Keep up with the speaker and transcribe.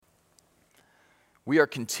We are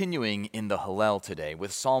continuing in the Hallel today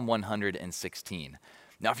with Psalm 116.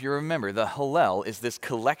 Now, if you remember, the Hallel is this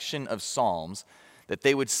collection of psalms that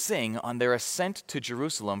they would sing on their ascent to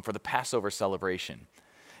Jerusalem for the Passover celebration.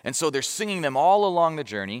 And so they're singing them all along the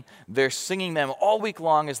journey, they're singing them all week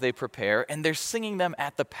long as they prepare, and they're singing them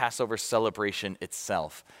at the Passover celebration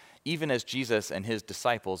itself, even as Jesus and his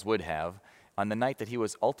disciples would have on the night that he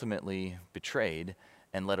was ultimately betrayed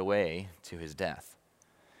and led away to his death.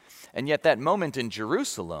 And yet that moment in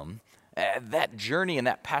Jerusalem, that journey and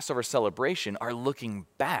that Passover celebration are looking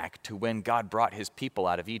back to when God brought his people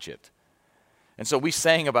out of Egypt. And so we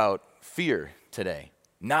sang about fear today,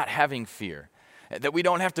 not having fear, that we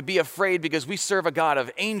don't have to be afraid because we serve a God of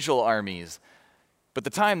angel armies. But the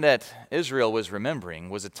time that Israel was remembering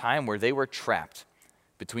was a time where they were trapped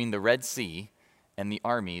between the Red Sea and the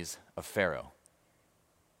armies of Pharaoh.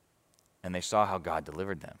 And they saw how God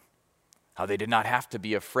delivered them, how they did not have to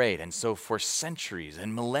be afraid. And so for centuries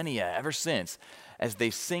and millennia ever since, as they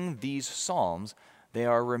sing these psalms, they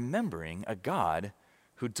are remembering a God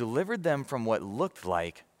who delivered them from what looked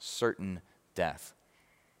like certain death.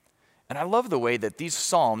 And I love the way that these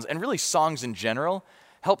psalms, and really songs in general,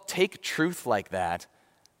 help take truth like that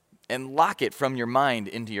and lock it from your mind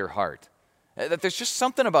into your heart. That there's just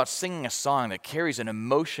something about singing a song that carries an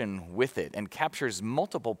emotion with it and captures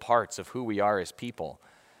multiple parts of who we are as people.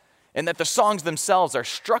 And that the songs themselves are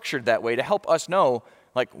structured that way to help us know,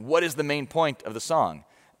 like, what is the main point of the song.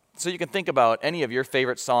 So you can think about any of your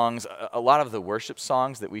favorite songs, a lot of the worship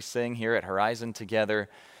songs that we sing here at Horizon together.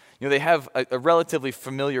 You know, they have a relatively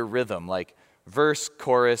familiar rhythm, like verse,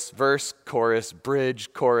 chorus,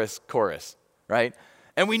 bridge, chorus, right?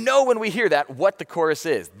 And we know when we hear that what the chorus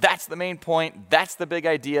is. That's the main point, that's the big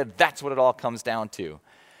idea, that's what it all comes down to.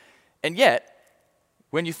 And yet,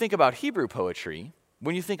 when you think about Hebrew poetry,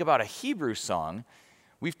 when you think about a Hebrew song,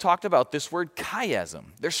 we've talked about this word chiasm.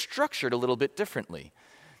 They're structured a little bit differently,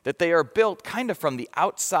 that they are built kind of from the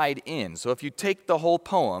outside in. So if you take the whole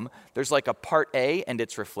poem, there's like a part A and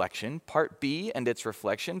its reflection, part B and its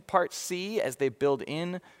reflection, part C as they build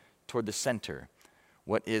in toward the center.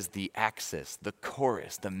 What is the axis, the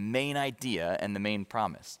chorus, the main idea, and the main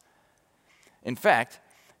promise? In fact,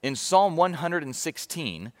 in Psalm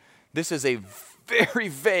 116, this is a very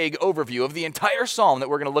vague overview of the entire psalm that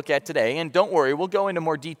we're going to look at today. And don't worry, we'll go into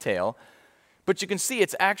more detail. But you can see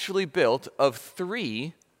it's actually built of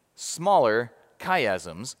three smaller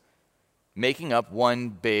chiasms making up one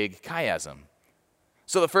big chiasm.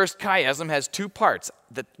 So the first chiasm has two parts,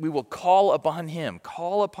 that we will call upon him,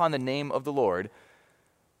 call upon the name of the Lord.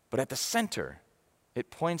 But at the center, it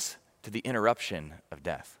points to the interruption of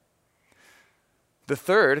death. The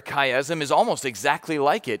third chiasm is almost exactly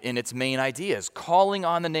like it in its main ideas, calling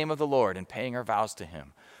on the name of the Lord and paying our vows to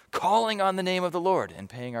him. Calling on the name of the Lord and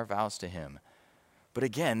paying our vows to him. But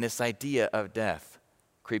again, this idea of death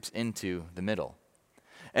creeps into the middle.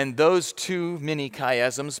 And those two mini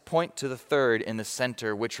chiasms point to the third in the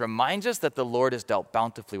center, which reminds us that the Lord has dealt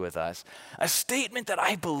bountifully with us. A statement that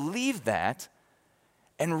I believe that.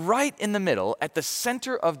 And right in the middle, at the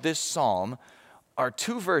center of this psalm, are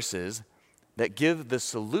two verses that give the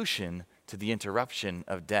solution to the interruption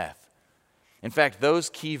of death. In fact, those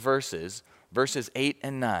key verses, verses 8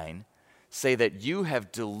 and 9, say that you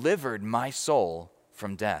have delivered my soul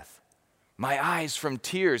from death, my eyes from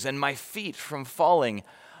tears, and my feet from falling.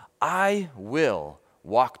 I will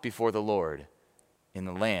walk before the Lord in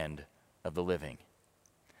the land of the living.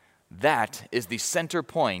 That is the center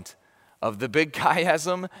point of the big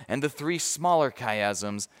chiasm and the three smaller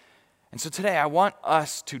chiasms. And so today I want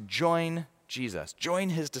us to join Jesus, join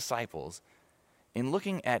his disciples in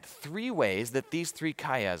looking at three ways that these three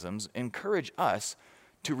chiasms encourage us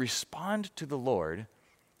to respond to the Lord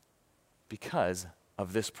because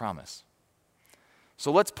of this promise.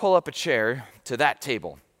 So let's pull up a chair to that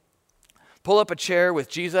table. Pull up a chair with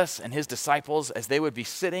Jesus and his disciples as they would be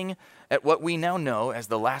sitting at what we now know as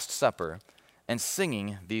the Last Supper and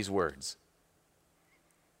singing these words.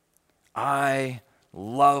 I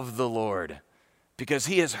love the Lord because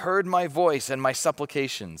he has heard my voice and my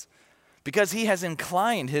supplications, because he has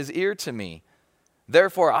inclined his ear to me.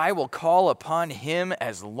 Therefore I will call upon him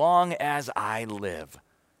as long as I live.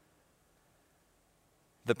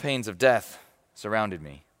 The pains of death surrounded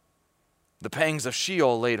me. The pangs of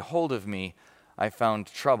Sheol laid hold of me. I found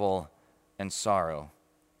trouble and sorrow.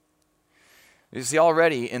 You see,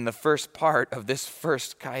 already in the first part of this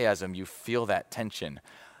first chiasm, you feel that tension.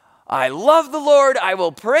 I love the Lord. I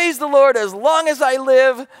will praise the Lord as long as I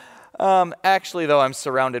live. Actually, though, I'm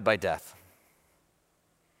surrounded by death.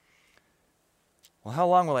 Well, how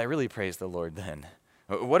long will I really praise the Lord then?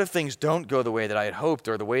 What if things don't go the way that I had hoped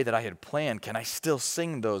or the way that I had planned? Can I still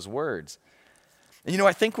sing those words? And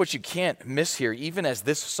I think what you can't miss here, even as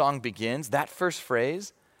this song begins, that first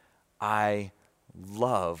phrase, I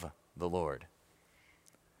love the Lord.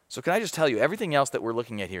 So can I just tell you, everything else that we're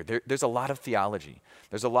looking at here, there's a lot of theology.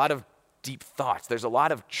 There's a lot of deep thoughts. There's a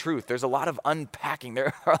lot of truth. There's a lot of unpacking.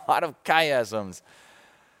 There are a lot of chiasms.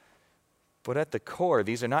 But at the core,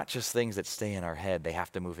 these are not just things that stay in our head. They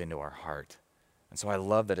have to move into our heart. And so I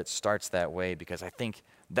love that it starts that way, because I think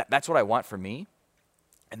that's what I want for me,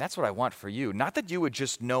 and that's what I want for you. Not that you would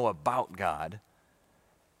just know about God,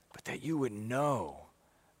 but that you would know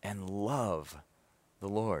and love the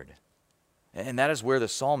Lord. And that is where the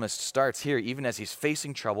psalmist starts here, even as he's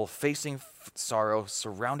facing trouble, facing sorrow,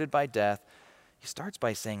 surrounded by death. He starts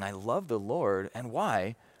by saying, I love the Lord. And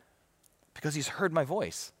why? Because he's heard my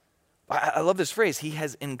voice. I love this phrase, he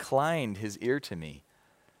has inclined his ear to me.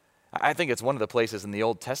 I think it's one of the places in the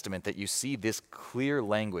Old Testament that you see this clear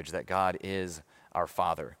language that God is our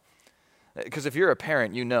Father. Because if you're a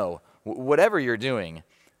parent, you know, whatever you're doing,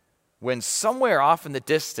 when somewhere off in the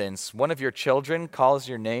distance, one of your children calls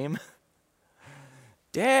your name,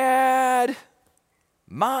 Dad,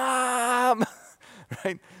 Mom,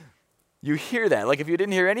 right? You hear that. Like if you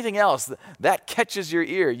didn't hear anything else, that catches your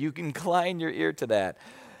ear. You incline your ear to that.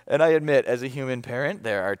 And I admit, as a human parent,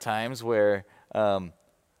 there are times where I'm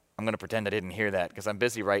going to pretend I didn't hear that because I'm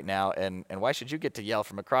busy right now, and why should you get to yell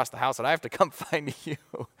from across the house and I have to come find you?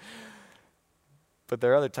 But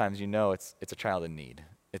there are other times it's a child in need.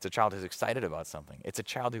 It's a child who's excited about something. It's a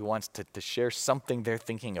child who wants to share something they're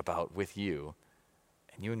thinking about with you,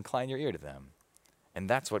 and you incline your ear to them. And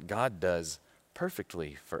that's what God does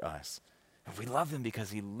perfectly for us. And we love him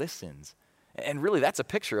because he listens. And really, that's a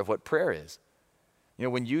picture of what prayer is.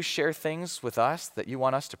 When you share things with us that you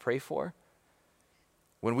want us to pray for,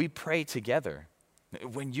 when we pray together,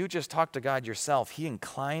 when you just talk to God yourself, he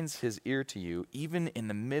inclines his ear to you, even in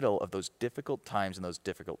the middle of those difficult times and those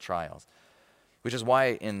difficult trials. Which is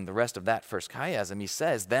why in the rest of that first chiasm, he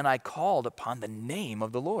says, then I called upon the name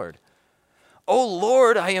of the Lord. O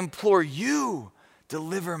Lord, I implore you,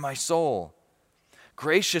 deliver my soul.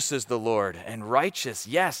 Gracious is the Lord and righteous.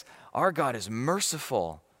 Yes, our God is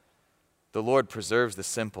merciful. The Lord preserves the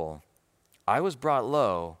simple. I was brought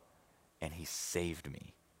low, and he saved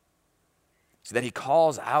me. So that he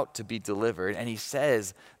calls out to be delivered, and he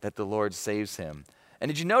says that the Lord saves him. And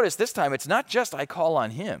did you notice this time, it's not just I call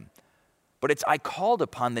on him, but it's I called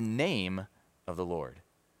upon the name of the Lord.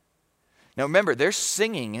 Now remember, they're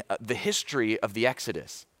singing the history of the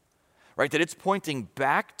Exodus, right? That it's pointing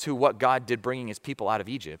back to what God did bringing his people out of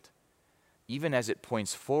Egypt, even as it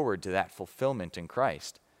points forward to that fulfillment in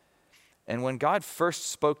Christ. And when God first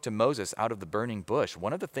spoke to Moses out of the burning bush,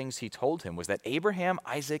 one of the things he told him was that Abraham,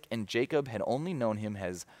 Isaac, and Jacob had only known him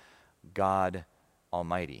as God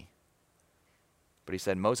Almighty. But he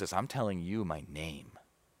said, Moses, I'm telling you my name,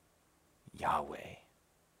 Yahweh,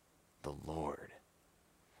 the Lord.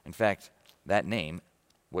 In fact, that name,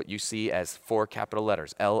 what you see as 4 capital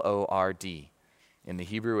letters, L-O-R-D, in the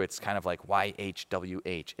Hebrew it's kind of like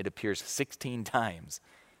Y-H-W-H. It appears 16 times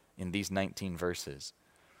in these 19 verses.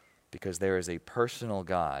 Because there is a personal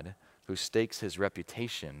God who stakes his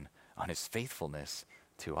reputation on his faithfulness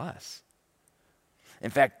to us. In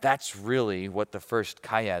fact, that's really what the first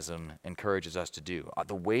chiasm encourages us to do.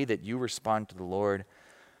 The way that you respond to the Lord,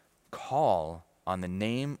 call on the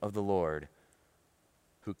name of the Lord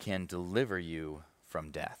who can deliver you from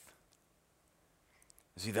death.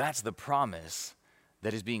 See, that's the promise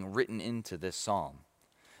that is being written into this psalm.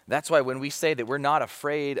 That's why when we say that we're not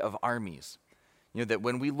afraid of armies, that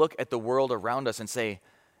when we look at the world around us and say,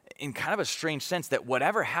 in kind of a strange sense, that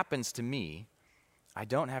whatever happens to me, I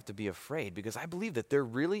don't have to be afraid because I believe that there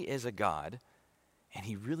really is a God and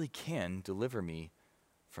he really can deliver me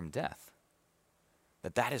from death.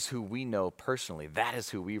 That is who we know personally. That is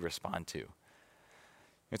who we respond to.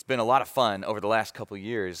 It's been a lot of fun over the last couple of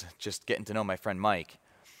years just getting to know my friend Mike.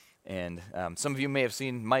 And some of you may have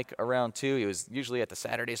seen Mike around too. He was usually at the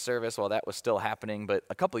Saturday service while that was still happening. But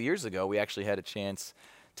a couple of years ago, we actually had a chance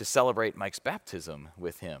to celebrate Mike's baptism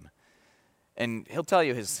with him. And he'll tell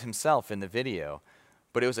you himself in the video,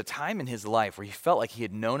 but it was a time in his life where he felt like he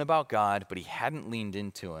had known about God, but he hadn't leaned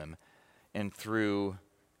into him. And through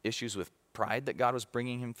issues with pride that God was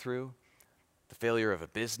bringing him through, the failure of a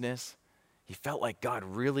business, he felt like God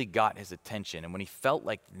really got his attention. And when he felt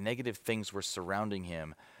like negative things were surrounding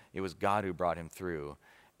him, it was God who brought him through,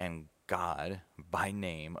 and God, by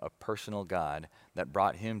name, a personal God, that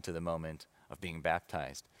brought him to the moment of being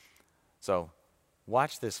baptized. So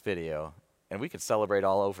watch this video, and we can celebrate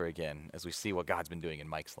all over again as we see what God's been doing in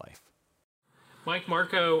Mike's life. Mike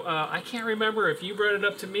Marco, I can't remember if you brought it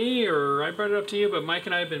up to me or I brought it up to you, but Mike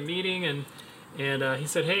and I have been meeting, and he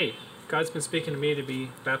said, hey, God's been speaking to me to be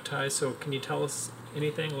baptized, so can you tell us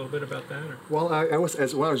anything, a little bit about that? Or? Well, when I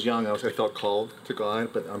was young, I felt called to God,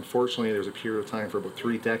 but unfortunately there was a period of time for about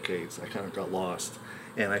 3 decades I kind of got lost.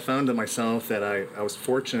 And I found in myself that I was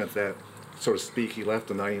fortunate that, so to speak, he left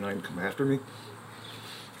the 99 to come after me.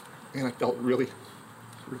 And I felt really,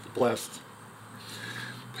 really blessed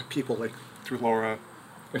that people like through Laura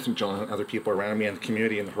and through John and other people around me and the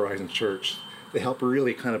community in the Horizon Church, they helped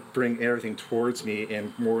really kind of bring everything towards me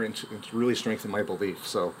and more into really strengthen my belief.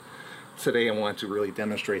 So today I want to really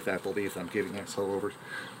demonstrate that belief. I'm giving myself over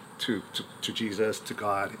to Jesus, to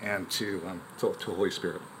God, and to the Holy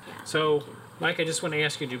Spirit. So, Mike, I just want to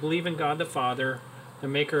ask you, do you believe in God the Father, the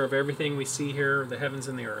maker of everything we see here, the heavens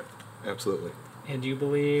and the earth? Absolutely. And do you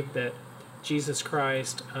believe that Jesus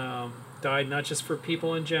Christ died not just for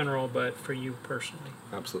people in general, but for you personally?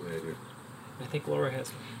 Absolutely, I do. I think Laura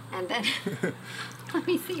has. And then, let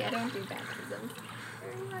me see, I don't do baptisms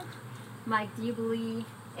very much. Mike, do you believe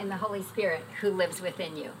in the Holy Spirit who lives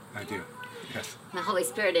within you? I do, yes. The Holy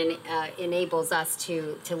Spirit enables us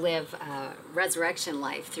to live resurrection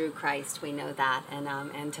life through Christ. We know that,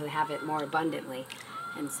 and to have it more abundantly.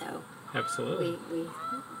 And so, Absolutely.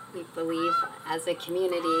 we believe as a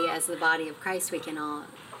community, as the body of Christ, we can all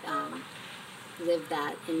live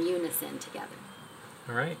that in unison together.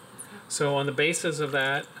 All right. So on the basis of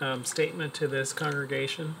that statement to this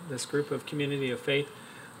congregation, this group of community of faith,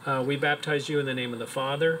 we baptize you in the name of the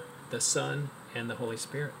Father, the Son, and the Holy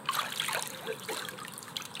Spirit.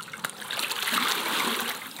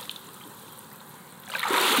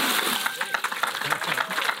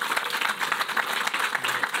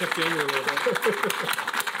 Kept you in there a little bit.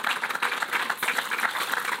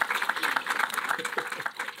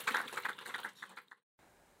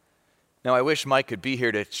 Now, I wish Mike could be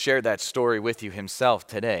here to share that story with you himself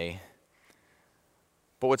today.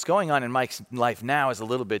 But what's going on in Mike's life now is a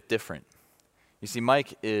little bit different. You see,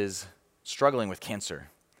 Mike is struggling with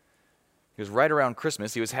cancer. Because right around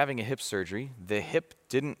Christmas, he was having a hip surgery. The hip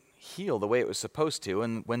didn't heal the way it was supposed to,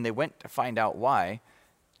 and when they went to find out why,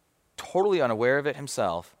 totally unaware of it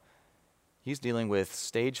himself, he's dealing with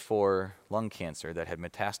stage 4 lung cancer that had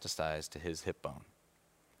metastasized to his hip bone.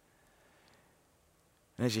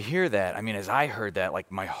 And as you hear that, as I heard that,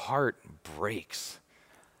 like my heart breaks.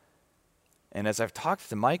 And as I've talked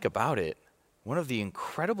to Mike about it, one of the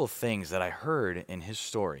incredible things that I heard in his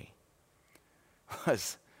story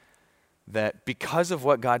was that because of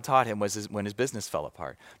what God taught him when his business fell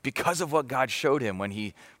apart, because of what God showed him when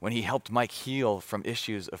he helped Mike heal from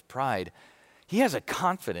issues of pride, he has a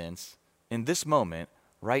confidence in this moment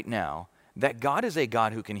right now that God is a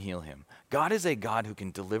God who can heal him. God is a God who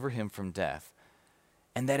can deliver him from death.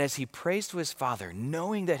 And that as he prays to his Father,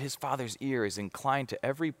 knowing that his Father's ear is inclined to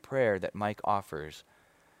every prayer that Mike offers,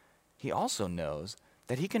 he also knows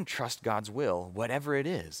that he can trust God's will, whatever it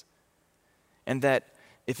is. And that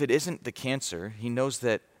if it isn't the cancer, he knows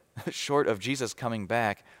that short of Jesus coming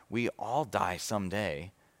back, we all die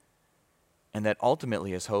someday. And that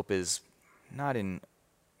ultimately his hope is not in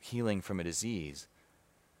healing from a disease,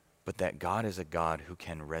 but that God is a God who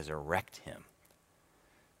can resurrect him.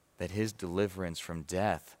 That his deliverance from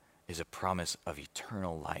death is a promise of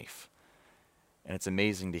eternal life. And it's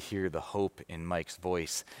amazing to hear the hope in Mike's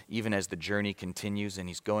voice, even as the journey continues and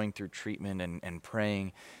he's going through treatment and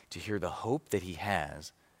praying, to hear the hope that he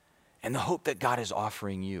has and the hope that God is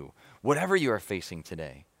offering you, whatever you are facing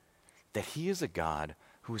today, that he is a God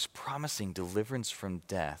who is promising deliverance from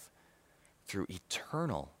death through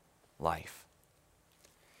eternal life.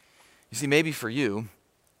 You see, maybe for you,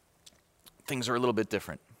 things are a little bit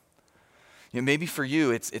different. Maybe for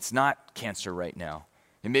you, it's not cancer right now.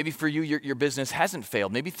 And maybe for you, your business hasn't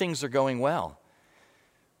failed. Maybe things are going well.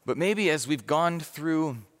 But maybe as we've gone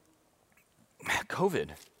through COVID,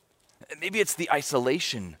 maybe it's the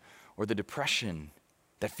isolation or the depression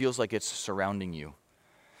that feels like it's surrounding you.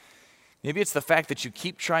 Maybe it's the fact that you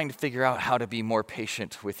keep trying to figure out how to be more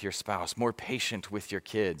patient with your spouse, more patient with your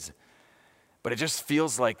kids. But it just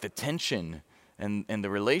feels like the tension and the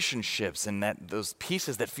relationships and that those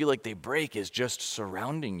pieces that feel like they break is just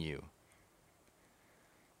surrounding you.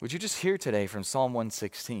 Would you just hear today from Psalm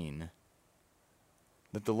 116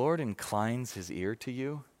 that the Lord inclines his ear to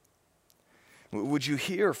you? Would you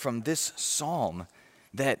hear from this psalm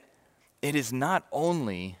that it is not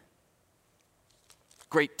only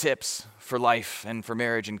great tips for life and for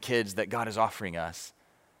marriage and kids that God is offering us,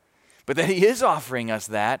 but that he is offering us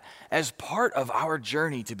that as part of our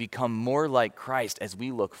journey to become more like Christ as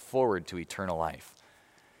we look forward to eternal life.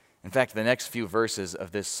 In fact, the next few verses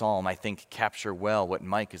of this psalm, I think, capture well what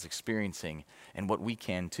Mike is experiencing and what we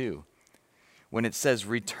can too. When it says,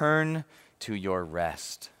 "Return to your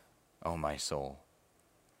rest, O my soul,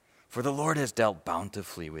 for the Lord has dealt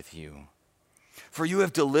bountifully with you. For you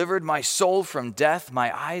have delivered my soul from death,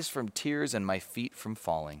 my eyes from tears, and my feet from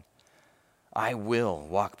falling. I will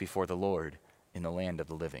walk before the Lord in the land of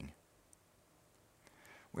the living."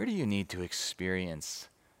 Where do you need to experience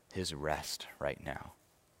his rest right now?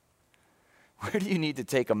 Where do you need to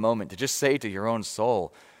take a moment to just say to your own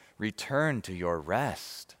soul, "Return to your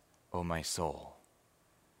rest, O my soul"?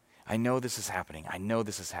 I know this is happening. I know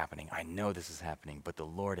this is happening. I know this is happening, but the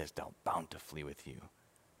Lord has dealt bountifully with you.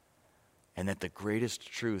 And that the greatest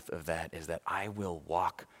truth of that is that I will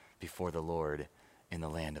walk before the Lord in the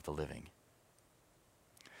land of the living.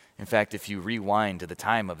 In fact, if you rewind to the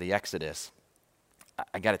time of the Exodus,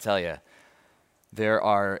 I got to tell you, there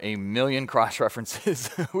are a million cross-references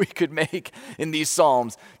we could make in these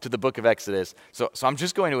Psalms to the book of Exodus. So I'm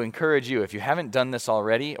just going to encourage you, if you haven't done this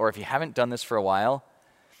already, or if you haven't done this for a while,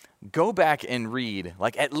 go back and read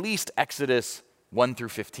like at least Exodus 1 through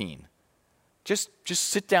 15. Just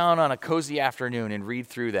sit down on a cozy afternoon and read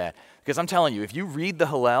through that. Because I'm telling you, if you read the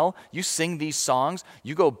Hallel, you sing these songs,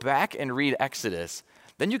 you go back and read Exodus,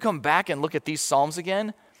 then you come back and look at these Psalms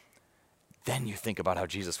again, then you think about how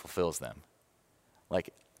Jesus fulfills them.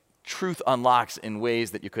 Like, truth unlocks in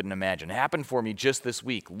ways that you couldn't imagine. It happened for me just this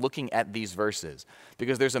week looking at these verses.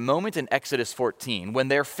 Because there's a moment in Exodus 14 when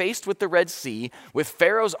they're faced with the Red Sea, with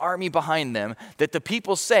Pharaoh's army behind them, that the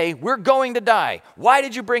people say, "We're going to die. Why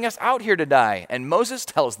did you bring us out here to die?" And Moses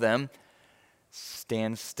tells them,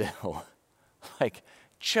 "Stand still." Like,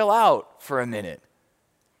 chill out for a minute.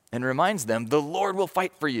 And reminds them, the Lord will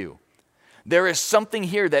fight for you. There is something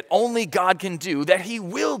here that only God can do, that he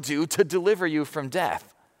will do to deliver you from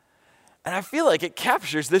death. And I feel like it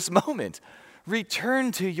captures this moment.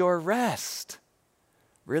 Return to your rest.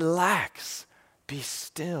 Relax. Be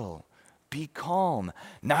still. Be calm.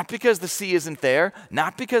 Not because the sea isn't there,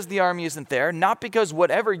 not because the army isn't there, not because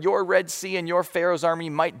whatever your Red Sea and your Pharaoh's army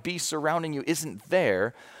might be surrounding you isn't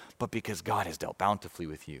there, but because God has dealt bountifully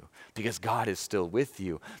with you, because God is still with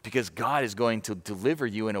you, because God is going to deliver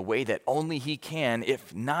you in a way that only he can,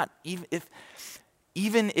 even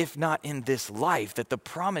if not in this life, that the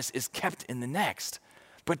promise is kept in the next,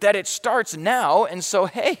 but that it starts now. And so,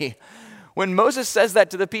 hey, when Moses says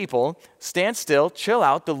that to the people, stand still, chill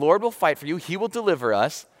out, the Lord will fight for you, he will deliver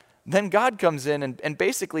us, then God comes in and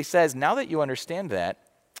basically says, now that you understand that,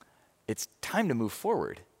 it's time to move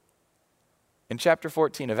forward. And chapter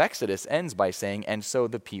 14 of Exodus ends by saying, "And so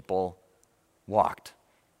the people walked,"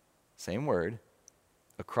 same word,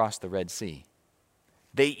 across the Red Sea.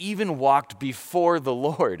 They even walked before the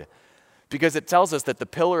Lord, because it tells us that the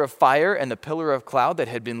pillar of fire and the pillar of cloud that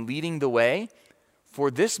had been leading the way for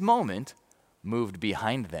this moment moved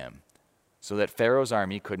behind them, so that Pharaoh's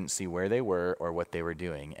army couldn't see where they were or what they were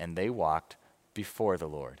doing, and they walked before the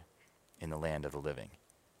Lord in the land of the living.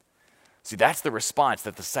 See, that's the response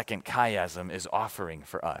that the second chiasm is offering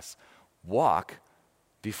for us. Walk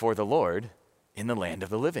before the Lord in the land of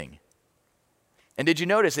the living. And did you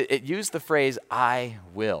notice it used the phrase, "I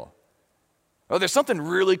will"? Oh, there's something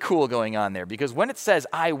really cool going on there, because when it says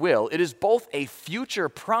 "I will," it is both a future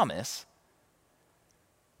promise,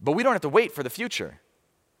 but we don't have to wait for the future.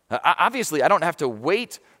 Obviously, I don't have to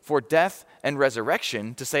wait for death and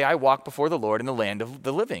resurrection to say I walk before the Lord in the land of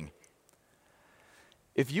the living.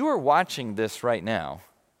 If you are watching this right now,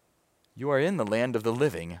 you are in the land of the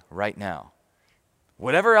living right now.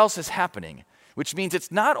 Whatever else is happening, which means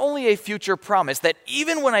it's not only a future promise that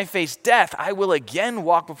even when I face death, I will again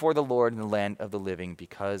walk before the Lord in the land of the living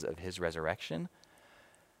because of his resurrection,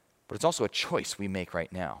 but it's also a choice we make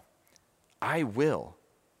right now. I will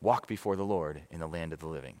walk before the Lord in the land of the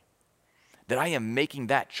living. That I am making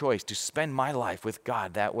that choice to spend my life with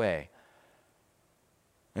God that way.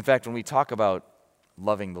 In fact, when we talk about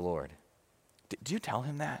loving the Lord, do you tell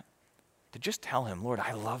him that? To just tell him, "Lord,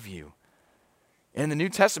 I love you." And in the New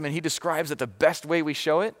Testament, he describes that the best way we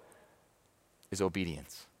show it is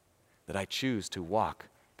obedience. That I choose to walk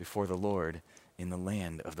before the Lord in the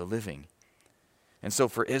land of the living. And so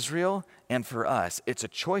for Israel and for us, it's a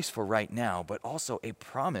choice for right now, but also a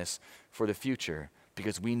promise for the future,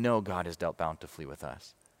 because we know God has dealt bountifully with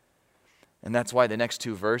us. And that's why the next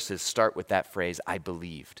two verses start with that phrase, "I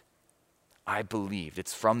believed." I believed.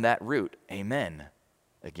 It's from that root, amen,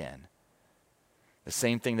 again. The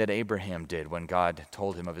same thing that Abraham did when God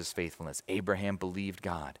told him of his faithfulness. Abraham believed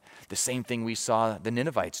God. The same thing we saw the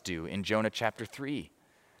Ninevites do in Jonah chapter 3.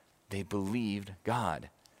 They believed God.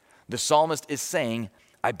 The psalmist is saying,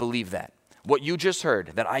 I believe that. What you just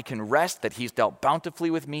heard, that I can rest, that he's dealt bountifully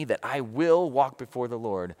with me, that I will walk before the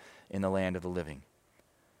Lord in the land of the living.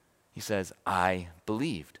 He says, I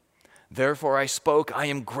believed. Therefore I spoke, I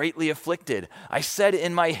am greatly afflicted. I said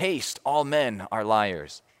in my haste, all men are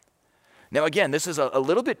liars. Now again, this is a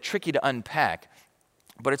little bit tricky to unpack,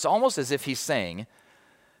 but it's almost as if he's saying,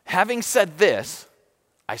 having said this,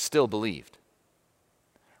 I still believed.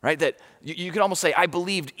 Right? That you could almost say, I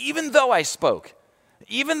believed even though I spoke,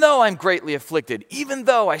 even though I'm greatly afflicted, even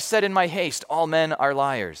though I said in my haste, all men are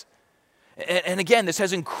liars. And again, this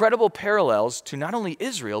has incredible parallels to not only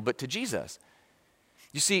Israel, but to Jesus.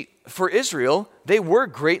 You see, for Israel, they were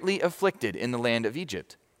greatly afflicted in the land of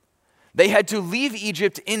Egypt. They had to leave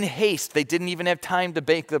Egypt in haste. They didn't even have time to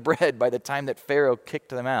bake the bread by the time that Pharaoh kicked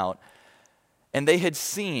them out. And they had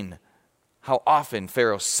seen how often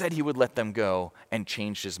Pharaoh said he would let them go and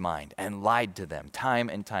changed his mind and lied to them time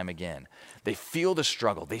and time again. They feel the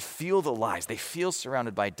struggle. They feel the lies. They feel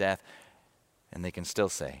surrounded by death. And they can still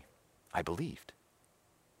say, I believed.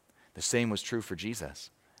 The same was true for Jesus.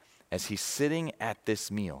 As he's sitting at this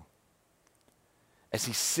meal, as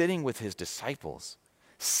he's sitting with his disciples,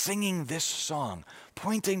 singing this song,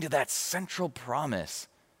 pointing to that central promise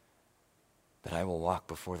that I will walk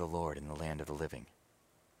before the Lord in the land of the living.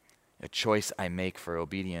 A choice I make for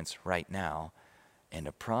obedience right now, and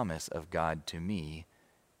a promise of God to me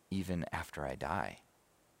even after I die.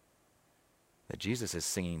 That Jesus is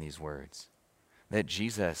singing these words. That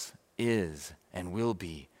Jesus is and will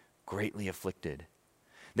be greatly afflicted.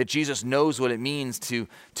 That Jesus knows what it means to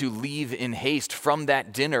leave in haste from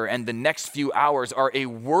that dinner, and the next few hours are a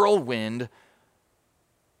whirlwind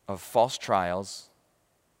of false trials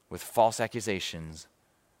with false accusations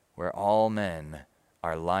where all men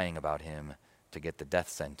are lying about him to get the death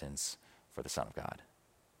sentence for the Son of God.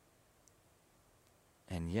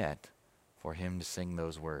 And yet, for him to sing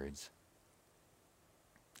those words,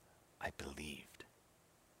 I believed.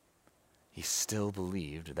 He still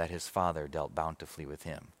believed that his Father dealt bountifully with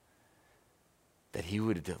him, that he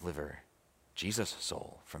would deliver Jesus'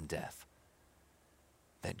 soul from death,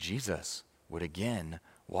 that Jesus would again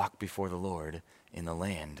walk before the Lord in the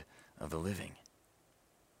land of the living.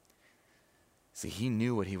 See, he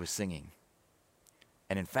knew what he was singing.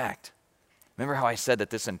 And in fact, remember how I said that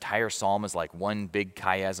this entire psalm is like one big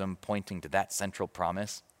chiasm pointing to that central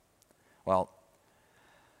promise? Well,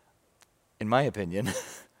 in my opinion,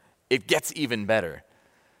 it gets even better.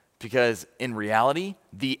 Because in reality,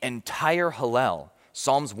 the entire Hallel,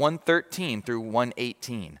 Psalms 113 through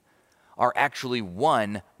 118, are actually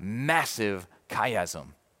one massive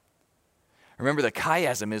chiasm. Remember, the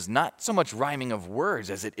chiasm is not so much rhyming of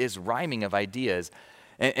words as it is rhyming of ideas.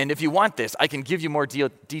 And if you want this, I can give you more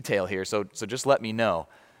detail here, so just let me know.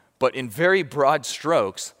 But in very broad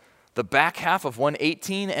strokes, the back half of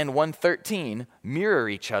 118 and 113 mirror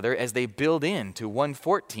each other as they build into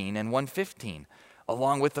 114 and 115,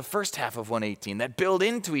 along with the first half of 118 that build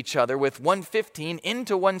into each other with 115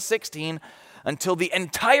 into 116, until the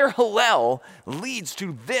entire Hallel leads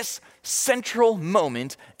to this central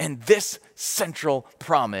moment and this central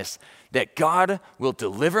promise that God will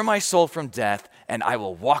deliver my soul from death and I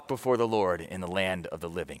will walk before the Lord in the land of the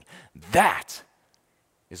living. That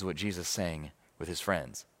is what Jesus sang with his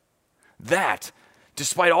friends. That,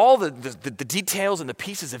 despite all the details and the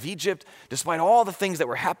pieces of Egypt, despite all the things that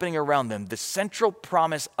were happening around them, the central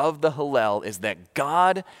promise of the Hallel is that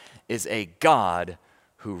God is a God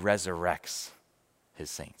who resurrects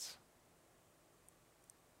his saints.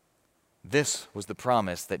 This was the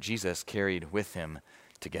promise that Jesus carried with him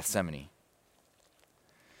to Gethsemane.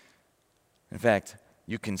 In fact,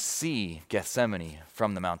 you can see Gethsemane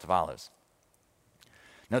from the Mount of Olives.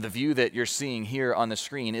 Now, the view that you're seeing here on the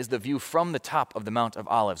screen is the view from the top of the Mount of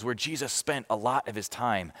Olives, where Jesus spent a lot of his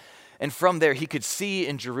time. And from there, he could see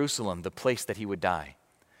in Jerusalem the place that he would die.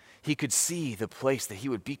 He could see the place that he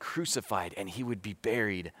would be crucified and he would be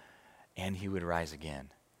buried and he would rise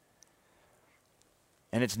again.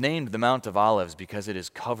 And it's named the Mount of Olives because it is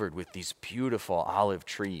covered with these beautiful olive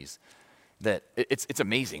trees. That it's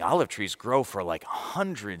amazing. Olive trees grow for like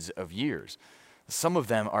hundreds of years. Some of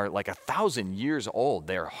them are like 1,000 years old.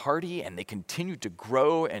 They're hardy and they continue to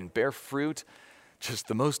grow and bear fruit. Just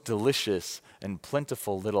the most delicious and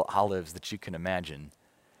plentiful little olives that you can imagine.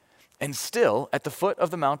 And still, at the foot of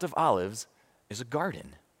the Mount of Olives is a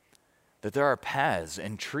garden. That there are paths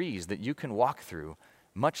and trees that you can walk through,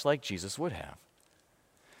 much like Jesus would have.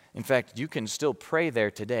 In fact, you can still pray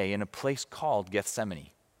there today in a place called Gethsemane.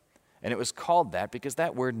 And it was called that because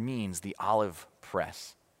that word means the olive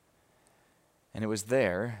press. And it was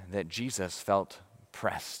there that Jesus felt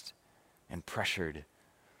pressed and pressured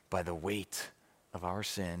by the weight of our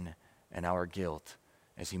sin and our guilt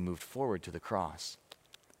as he moved forward to the cross.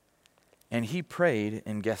 And he prayed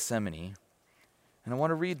in Gethsemane. And I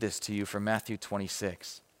want to read this to you from Matthew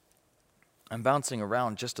 26. I'm bouncing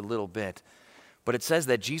around just a little bit, but it says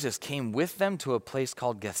that Jesus came with them to a place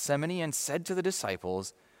called Gethsemane and said to the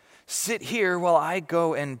disciples, "Sit here while I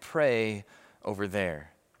go and pray over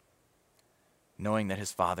there." Knowing that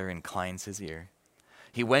his Father inclines his ear,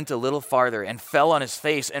 he went a little farther and fell on his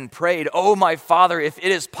face and prayed, "Oh, my Father, if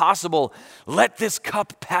it is possible, let this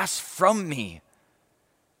cup pass from me.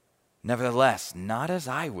 Nevertheless, not as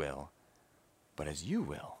I will, but as you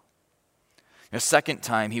will." A second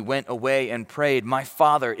time he went away and prayed, "My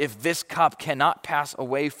Father, if this cup cannot pass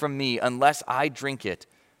away from me unless I drink it,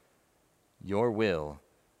 your will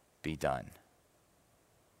be done."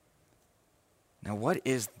 Now, what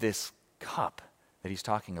is this cup that he's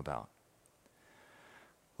talking about?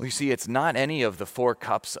 Well, you see, it's not any of the 4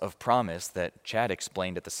 cups of promise that Chad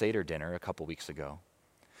explained at the Seder dinner a couple weeks ago.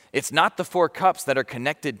 It's not the 4 cups that are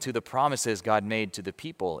connected to the promises God made to the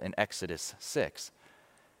people in Exodus 6.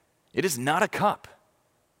 It is not a cup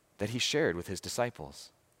that he shared with his disciples.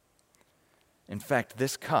 In fact,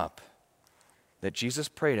 this cup that Jesus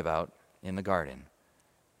prayed about in the garden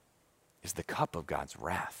is the cup of God's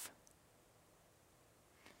wrath.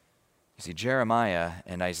 You see, Jeremiah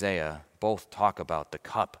and Isaiah both talk about the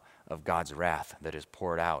cup of God's wrath that is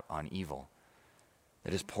poured out on evil,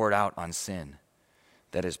 that is poured out on sin,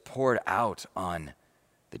 that is poured out on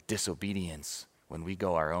the disobedience when we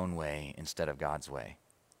go our own way instead of God's way.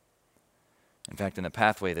 In fact, in the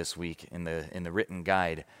pathway this week, in the written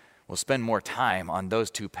guide, we'll spend more time on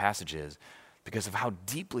those 2 passages because of how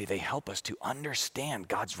deeply they help us to understand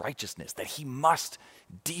God's righteousness, that he must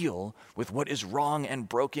deal with what is wrong and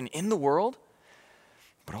broken in the world,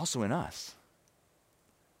 but also in us.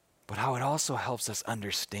 But how it also helps us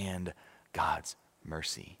understand God's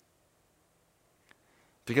mercy.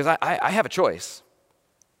 Because I have a choice.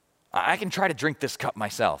 I can try to drink this cup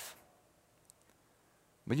myself.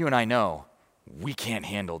 But you and I know we can't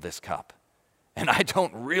handle this cup. And I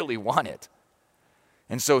don't really want it.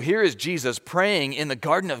 And so here is Jesus praying in the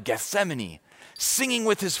Garden of Gethsemane, singing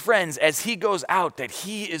with his friends as he goes out that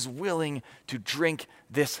he is willing to drink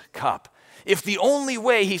this cup. If the only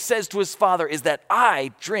way, he says to his Father, is that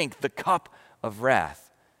I drink the cup of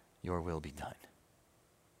wrath, your will be done.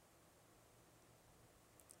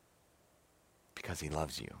 Because he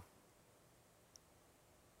loves you.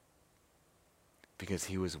 Because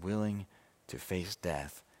he was willing to face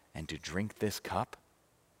death and to drink this cup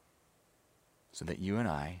so that you and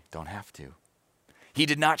I don't have to. He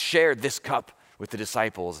did not share this cup with the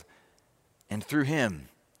disciples, and through him,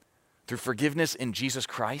 through forgiveness in Jesus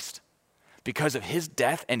Christ, because of his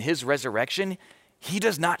death and his resurrection, he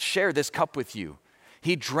does not share this cup with you.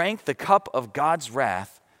 He drank the cup of God's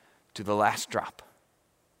wrath to the last drop.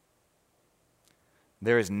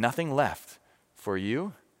 There is nothing left for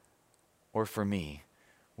you or for me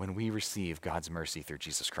when we receive God's mercy through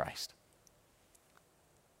Jesus Christ.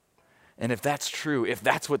 And if that's true, if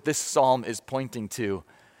that's what this psalm is pointing to,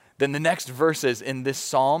 then the next verses in this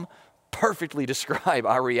psalm perfectly describe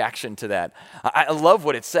our reaction to that. I love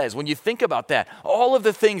what it says. When you think about that, all of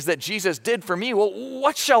the things that Jesus did for me, well,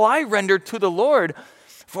 what shall I render to the Lord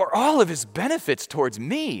for all of his benefits towards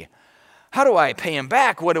me? How do I pay him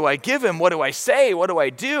back? What do I give him? What do I say? What do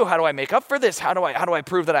I do? How do I make up for this? How do I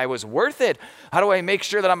prove that I was worth it? How do I make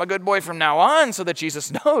sure that I'm a good boy from now on so that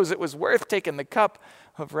Jesus knows it was worth taking the cup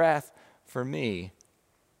of wrath for me?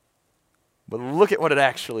 But look at what it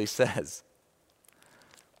actually says.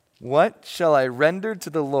 What shall I render to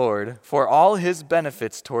the Lord for all his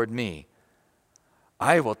benefits toward me?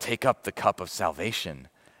 I will take up the cup of salvation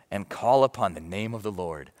and call upon the name of the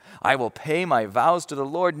Lord. I will pay my vows to the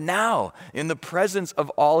Lord now in the presence of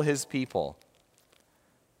all his people.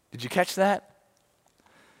 Did you catch that?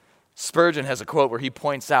 Spurgeon has a quote where he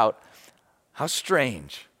points out, how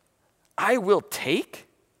strange. I will take?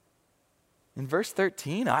 In verse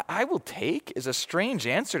 13, I will take is a strange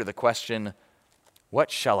answer to the question,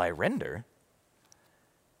 what shall I render?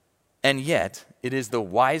 And yet, it is the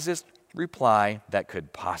wisest reply that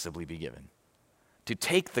could possibly be given. To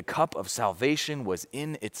take the cup of salvation was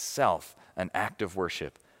in itself an act of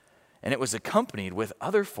worship, and it was accompanied with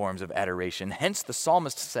other forms of adoration. Hence the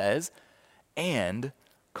psalmist says, and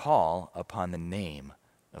call upon the name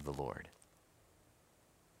of the Lord.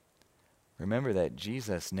 Remember that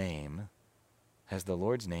Jesus' name has the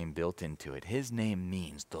Lord's name built into it. His name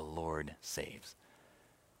means the Lord saves.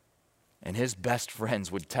 And his best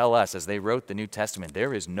friends would tell us as they wrote the New Testament,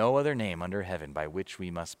 there is no other name under heaven by which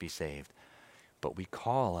we must be saved. But we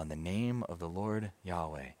call on the name of the Lord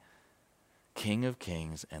Yahweh. King of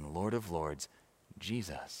kings and Lord of lords,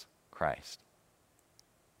 Jesus Christ.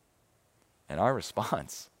 And our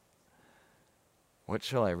response, what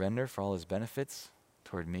shall I render for all his benefits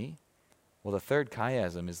toward me? Well, the third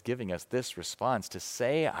chiasm is giving us this response to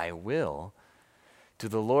say, I will, to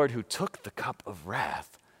the Lord who took the cup of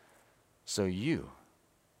wrath, so you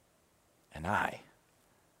and I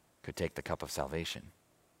could take the cup of salvation.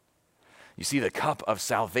 You see, the cup of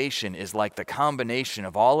salvation is like the combination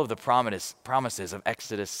of all of the promises of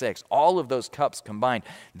Exodus 6, all of those cups combined.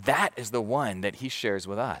 That is the one that he shares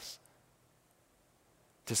with us.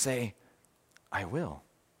 To say, I will.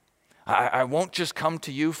 I won't just come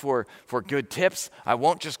to you for good tips. I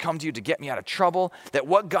won't just come to you to get me out of trouble. That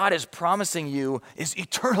what God is promising you is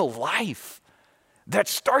eternal life that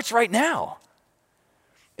starts right now.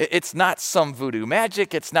 It's not some voodoo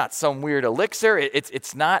magic. It's not some weird elixir.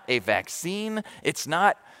 It's not a vaccine. It's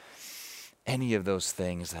not any of those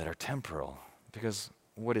things that are temporal. Because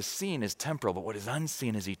what is seen is temporal, but what is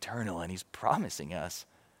unseen is eternal. And he's promising us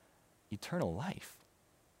eternal life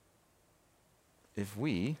if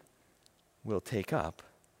we will take up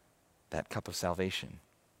that cup of salvation.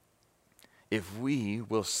 If we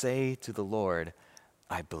will say to the Lord,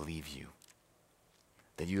 I believe you,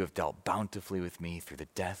 that you have dealt bountifully with me through the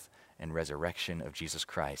death and resurrection of Jesus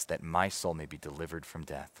Christ, that my soul may be delivered from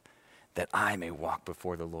death, that I may walk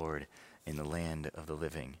before the Lord in the land of the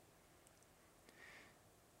living.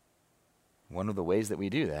 One of the ways that we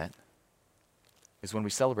do that is when we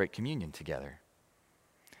celebrate communion together.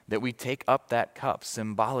 That we take up that cup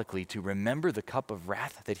symbolically to remember the cup of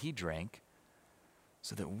wrath that he drank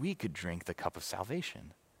so that we could drink the cup of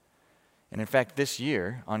salvation. And in fact, this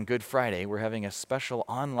year, on Good Friday, we're having a special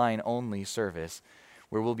online-only service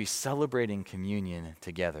where we'll be celebrating communion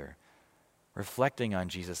together, reflecting on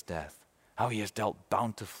Jesus' death, how he has dealt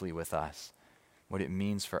bountifully with us, what it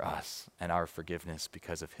means for us and our forgiveness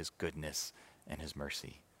because of his goodness and his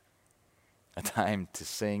mercy. A time to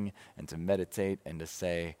sing and to meditate and to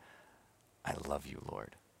say, I love you,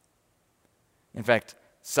 Lord. In fact,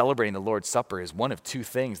 celebrating the Lord's Supper is one of two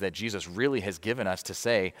things that Jesus really has given us to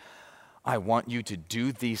say, I want you to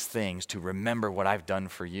do these things to remember what I've done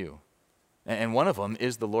for you. And one of them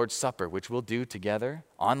is the Lord's Supper, which we'll do together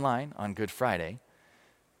online on Good Friday.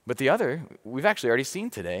 But the other, we've actually already seen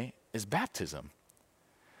today, is baptism.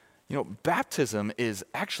 You know, baptism is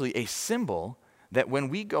actually a symbol that when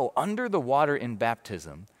we go under the water in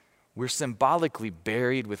baptism, we're symbolically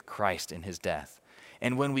buried with Christ in his death.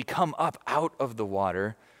 And when we come up out of the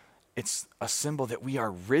water, it's a symbol that we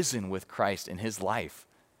are risen with Christ in his life.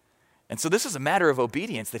 And so this is a matter of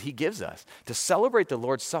obedience that he gives us, to celebrate the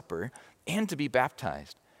Lord's Supper and to be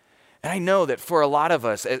baptized. And I know that for a lot of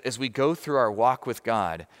us, as we go through our walk with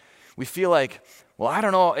God, we feel like, well, I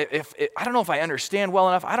don't know if I understand well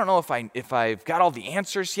enough. I don't know if I've got all the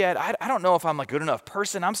answers yet. I don't know if I'm a good enough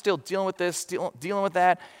person. I'm still dealing with this, dealing with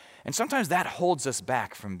that. And sometimes that holds us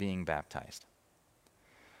back from being baptized.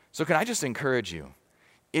 So can I just encourage you,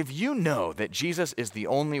 if you know that Jesus is the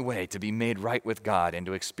only way to be made right with God and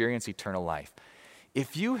to experience eternal life,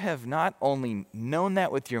 if you have not only known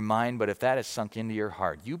that with your mind, but if that has sunk into your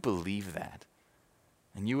heart, you believe that,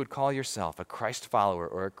 and you would call yourself a Christ follower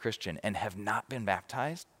or a Christian and have not been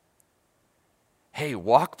baptized, hey,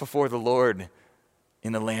 walk before the Lord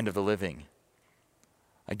in the land of the living.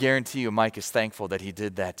 I guarantee you Mike is thankful that he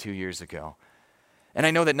did that 2 years ago. And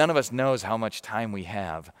I know that none of us knows how much time we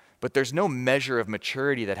have, but there's no measure of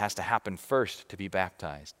maturity that has to happen first to be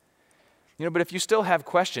baptized. You know, but if you still have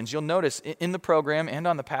questions, you'll notice in the program and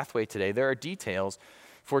on the pathway today, there are details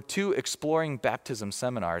for 2 exploring baptism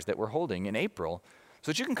seminars that we're holding in April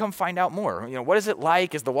so that you can come find out more. You know, what is it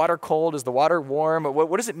like? Is the water cold? Is the water warm?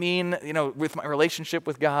 What does it mean, you know, with my relationship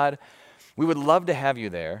with God? We would love to have you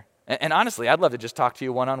there. And honestly, I'd love to just talk to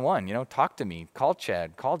you one-on-one. You know, talk to me. Call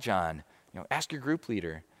Chad. Call John. You know, ask your group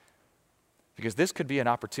leader. Because this could be an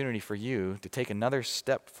opportunity for you to take another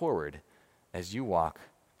step forward as you walk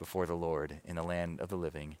before the Lord in the land of the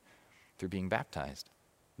living through being baptized.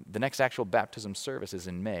 The next actual baptism service is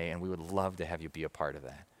in May, and we would love to have you be a part of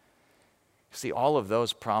that. See, all of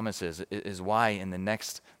those promises is why in the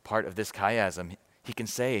next part of this chiasm, he can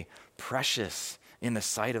say, precious in the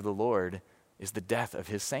sight of the Lord is the death of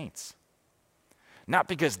his saints. Not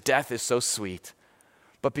because death is so sweet,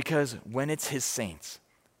 but because when it's his saints,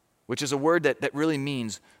 which is a word that really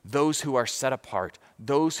means those who are set apart,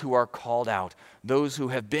 those who are called out, those who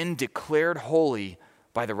have been declared holy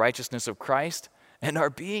by the righteousness of Christ and are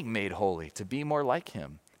being made holy to be more like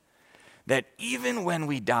him. That even when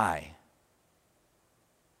we die,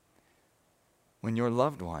 when your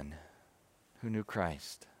loved one who knew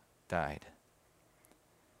Christ died,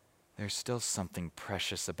 there's still something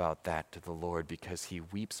precious about that to the Lord, because he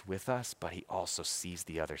weeps with us, but he also sees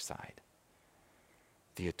the other side,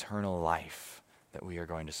 the eternal life that we are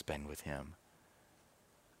going to spend with him.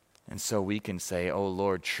 And so we can say, "Oh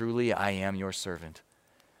Lord, truly I am your servant.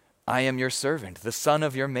 I am your servant, the son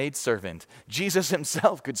of your maidservant." Jesus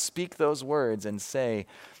himself could speak those words and say,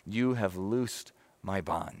 "You have loosed my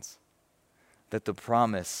bonds." That the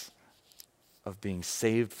promise of being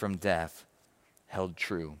saved from death held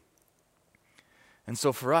true. And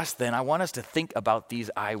so for us then, I want us to think about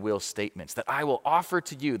these "I will" statements, that I will offer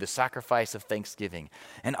to you the sacrifice of thanksgiving,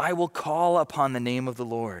 and I will call upon the name of the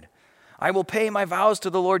Lord. I will pay my vows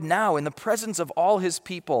to the Lord now in the presence of all his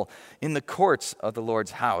people, in the courts of the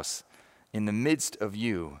Lord's house, in the midst of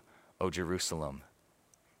you, O Jerusalem.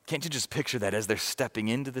 Can't you just picture that as they're stepping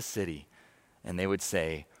into the city and they would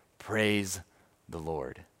say, "Praise the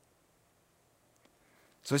Lord."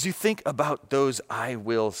 So as you think about those "I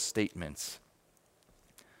will" statements,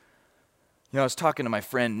 I was talking to my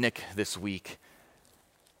friend Nick this week,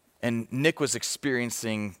 and Nick was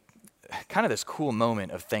experiencing kind of this cool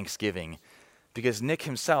moment of thanksgiving because Nick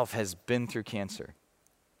himself has been through cancer.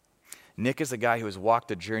 Nick is a guy who has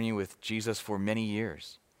walked a journey with Jesus for many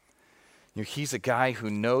years. He's a guy who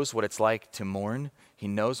knows what it's like to mourn. He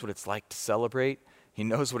knows what it's like to celebrate. He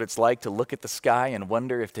knows what it's like to look at the sky and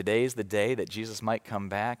wonder if today is the day that Jesus might come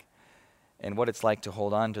back, and what it's like to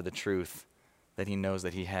hold on to the truth that he knows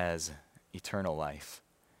that he has eternal life.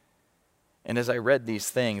 And as I read these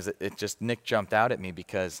things, Nick jumped out at me,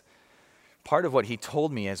 because part of what he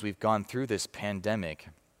told me as we've gone through this pandemic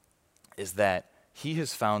is that he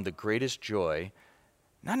has found the greatest joy,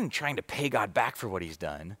 not in trying to pay God back for what he's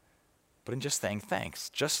done, but in just saying thanks,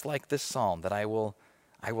 just like this psalm, that I will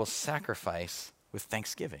sacrifice with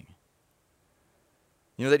thanksgiving.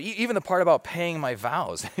 That even the part about paying my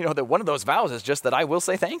vows, that one of those vows is just that I will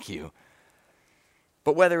say thank you.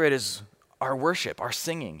 But whether it is our worship, our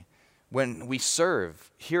singing, when we serve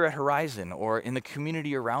here at Horizon or in the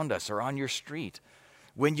community around us or on your street,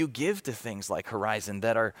 when you give to things like Horizon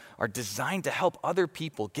that are designed to help other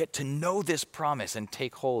people get to know this promise and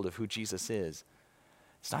take hold of who Jesus is,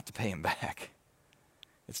 it's not to pay him back.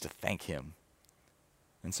 It's to thank him.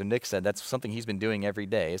 And so Nick said that's something he's been doing every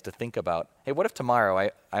day, is to think about, hey, what if tomorrow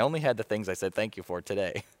I only had the things I said thank you for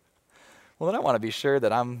today? Well, then I want to be sure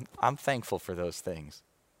that I'm thankful for those things.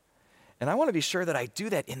 And I want to be sure that I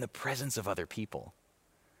do that in the presence of other people.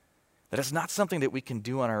 That it's not something that we can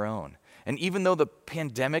do on our own. And even though the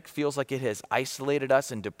pandemic feels like it has isolated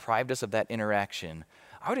us and deprived us of that interaction,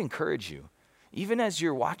 I would encourage you, even as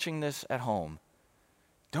you're watching this at home,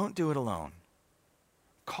 don't do it alone.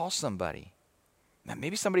 Call somebody.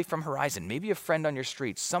 Maybe somebody from Horizon, maybe a friend on your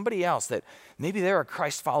street, somebody else that maybe they're a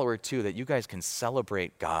Christ follower too, that you guys can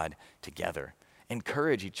celebrate God together.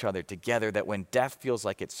 Encourage each other together, that when death feels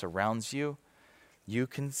like it surrounds you, you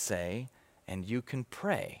can say and you can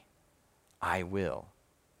pray, "I will,"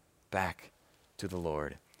 back to the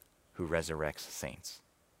Lord who resurrects saints.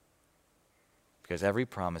 Because every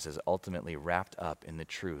promise is ultimately wrapped up in the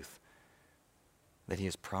truth that he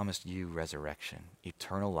has promised you resurrection,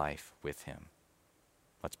 eternal life with him.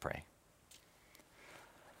 Let's pray.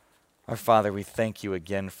 Our Father, we thank you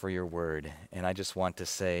again for your word. And I just want to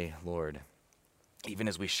say, Lord, even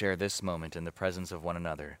as we share this moment in the presence of one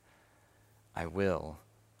another, I will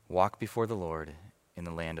walk before the Lord in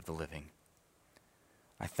the land of the living.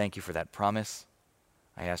 I thank you for that promise.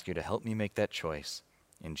 I ask you to help me make that choice.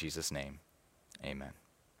 In Jesus' name, amen.